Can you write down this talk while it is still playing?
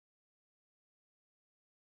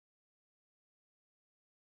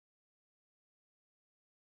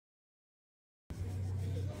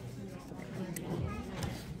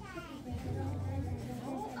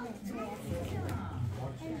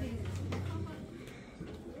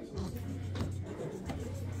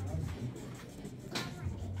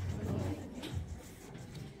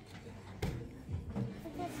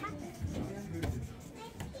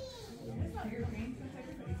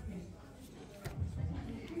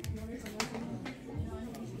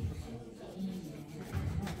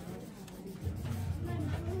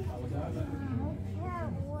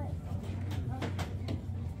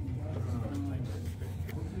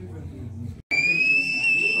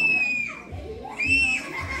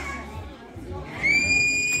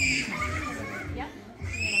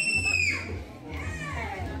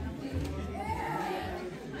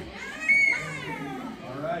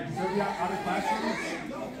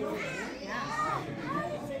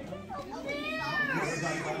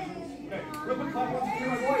Clap once you hear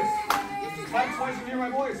my voice. Clap twice you hear my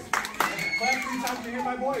voice. Clap 3 times you hear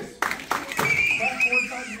my voice. Clap 4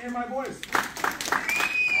 times you hear my voice.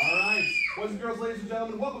 All right. Boys and girls, ladies and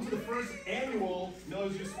gentlemen, welcome to the first annual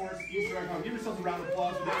Miller's Youth Sports Easter egg hunt. Give yourselves a round of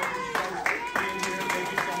applause for that.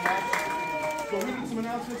 Thank you so much. So we're doing some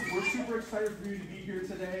announcements. We're super excited for you to be here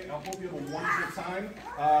today. I hope you have a wonderful time.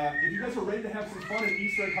 If you guys are ready to have some fun at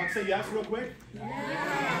Easter egg hunt, say yes real quick. Yeah. All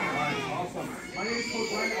right, awesome. My name is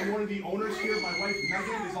Coach Ryan. I'm one of the owners here. My wife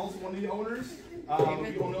Megan is also one of the owners. We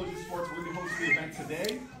own Miller's Youth Sports. We're going to be hosting the event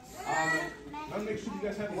today. I want to make sure you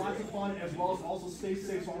guys have lots of fun as well as also stay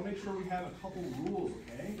safe. So I want to make sure we have a couple rules,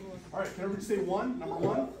 okay? All right, can everybody say one? Number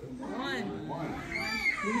one? One.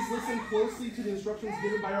 Please listen closely to the instructions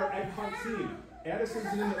given by our egg hunt team.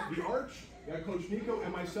 Addison's in the arch. We got Coach Nico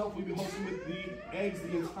and myself. We'll be hosting with the eggs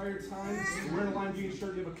the entire time. We're in a line being sure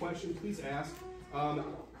if you have a question, please ask.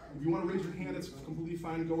 If you want to raise your hand, it's completely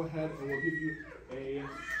fine. Go ahead and we'll give you a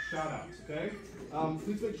shout out, okay?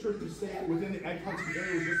 Please make sure to stay within the egg hunting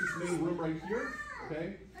area, which is this main room right here,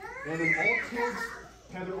 okay? And then all kids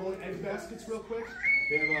have their own egg baskets real quick.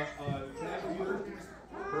 They have a tag here.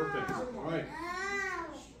 Perfect. All right.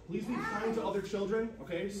 Please be kind to other children,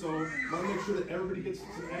 okay? So I want to make sure that everybody gets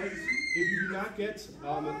some eggs. If you do not get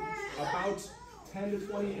about 10 to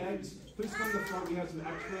 20 eggs, please come to the front. We have some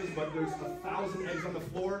extras, but there's 1,000 eggs on the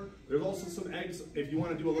floor. There's also some eggs if you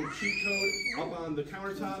want to do a little cheat code up on the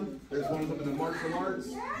countertop. There's ones up in the martial arts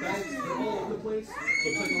belts. They're all over the place. So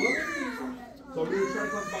take a look. So we're going to try to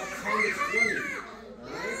talk about 10 to 20.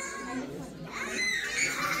 All right?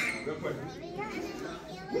 Real quick.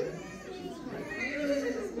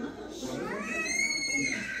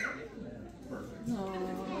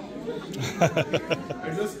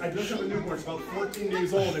 I just have a newborn. It's about 14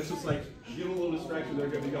 days old. It's just like, give them a little distraction. They're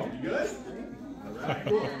good to go. You good? All right.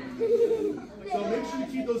 Cool. So make sure you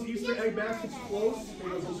keep those Easter egg baskets close.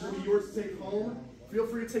 Those will be yours to take home. Feel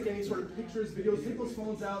free to take any sort of pictures, videos. Take those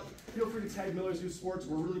phones out. Feel free to tag Miller's Youth Sports.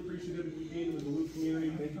 We're really appreciative of you being in the Duluth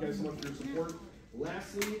community. Thank you guys so much for your support.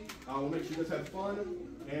 Lastly, we'll make sure you guys have fun,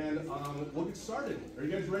 and we'll get started. Are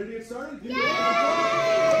you guys ready to get started? Yeah!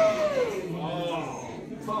 Oh,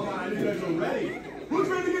 come on, I knew you guys were ready. Who's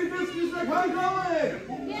ready to get this Easter egg hunt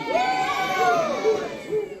going? Yeah!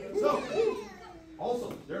 So, also,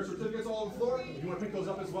 there are certificates all on the floor. If you want to pick those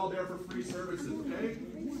up as well, they're for free services, okay?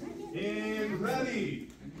 And ready.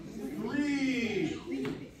 3,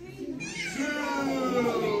 2,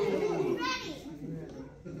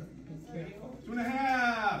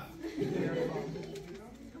 2.5.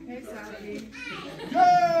 Hey, Sally. Go!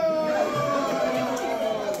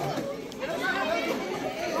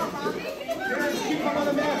 Parents, keep them on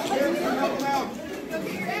the mat. Parents, can help them out.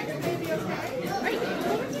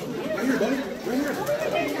 Right here, buddy. Right here.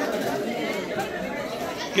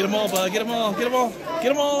 Get them all, bud. Get them all. Get them all. Get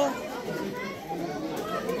them all.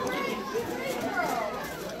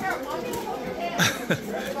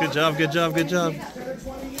 Good job. Good job. Good job.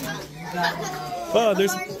 Oh,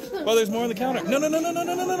 there's more on the counter. No. The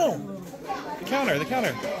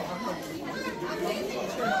counter.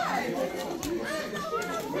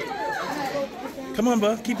 Come on,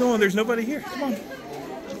 bud. Keep going. There's nobody here. Come on.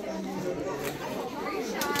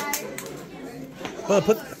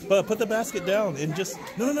 Bud, put the basket down and just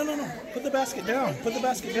no. Put the basket down. Put the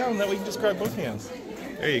basket down. That way you can just grab both hands.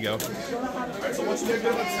 There you go. All right, so once you get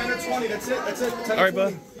about 10 or 20, that's it. 10 All right,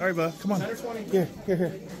 bud. Come on. 10 or 20. Here.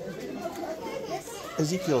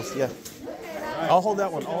 Ezekiel's, yeah. Right. I'll hold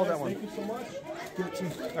that one. Thank you so much. Give it to me.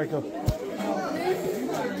 All right, go.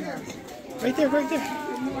 Right there.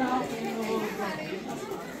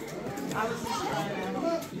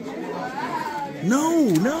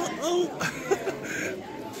 No. Oh.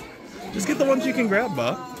 Just get the ones you can grab,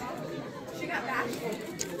 Bob. She got back.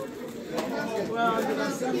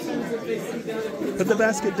 Put the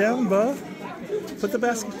basket down, Bob. Put the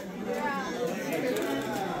basket.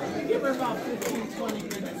 Give her about 15-20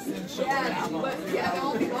 minutes and she'll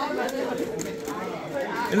they'll be gone by then.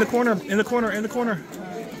 In the corner.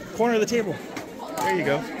 Corner of the table. There you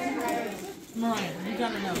go. Mariah, you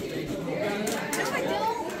got enough, baby. You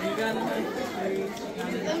got enough.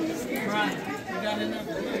 Mariah, you got enough.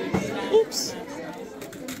 Oops.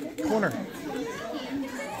 Corner.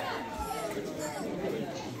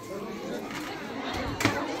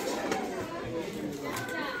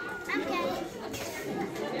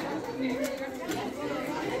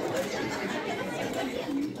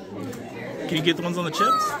 Can you get the ones on the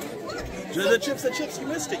chips? The chips. You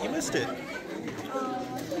missed it.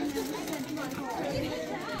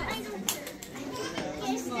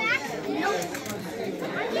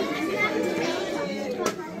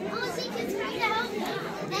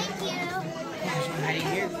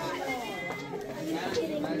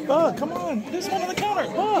 Bug, come on. There's one on the counter.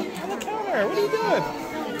 Bug, on the counter. What are you doing?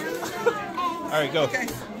 All right, go. Okay.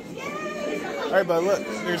 All right, bud, look.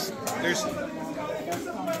 There's.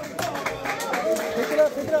 Pick it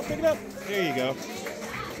up, pick it up, pick it up. There you go.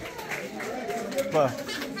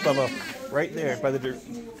 Bubba, right there by the dirt.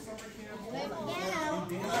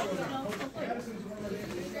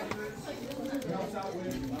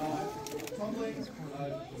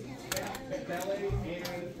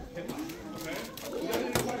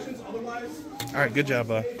 All right, good job,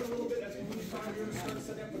 bud.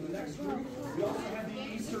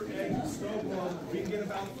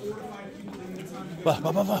 Bah.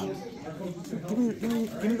 Give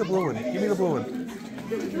me the blue one. Give me the blue one.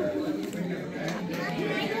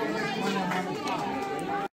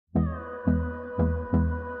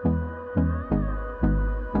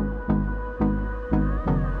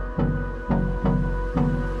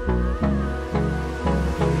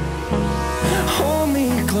 Hold me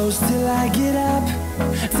close till I get up.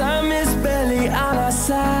 Time is barely on our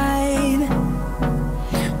side.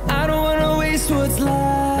 I don't wanna waste what's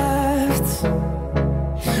left.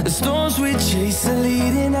 The storms we chase are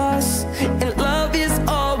leading us, and love is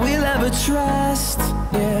all we'll ever trust.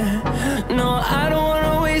 Yeah, no, I don't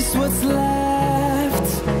wanna waste what's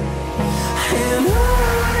left. And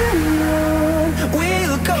on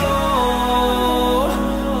we'll go,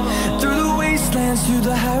 through the wastelands, through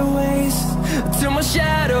the highways, till my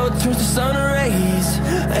shadow turns to sun rays.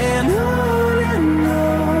 And on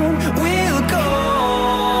we'll go,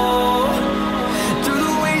 through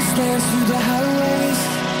the wastelands, through the highways,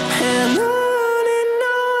 and on we'll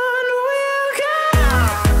go.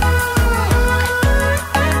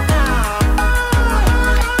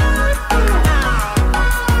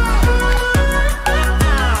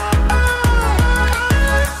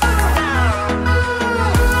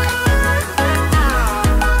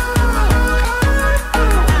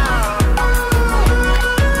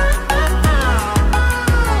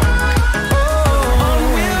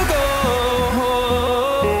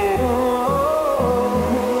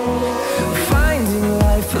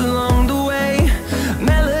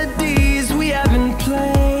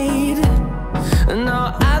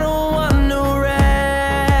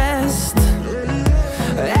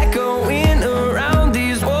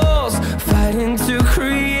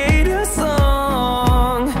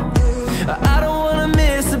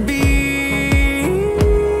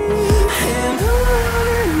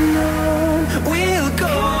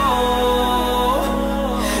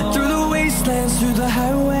 Through the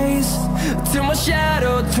highways, till my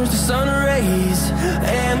shadow turns to sun rays.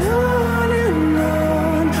 And on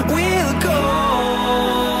we'll go,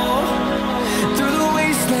 through the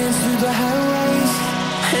wastelands, through the highways,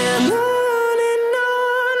 and on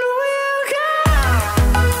we'll go.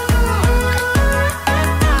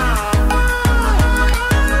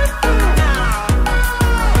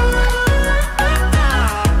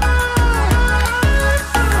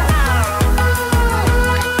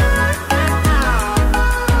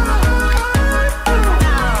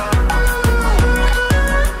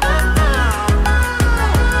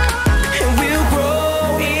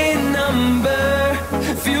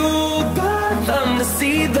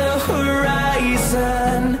 See the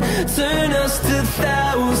horizon turn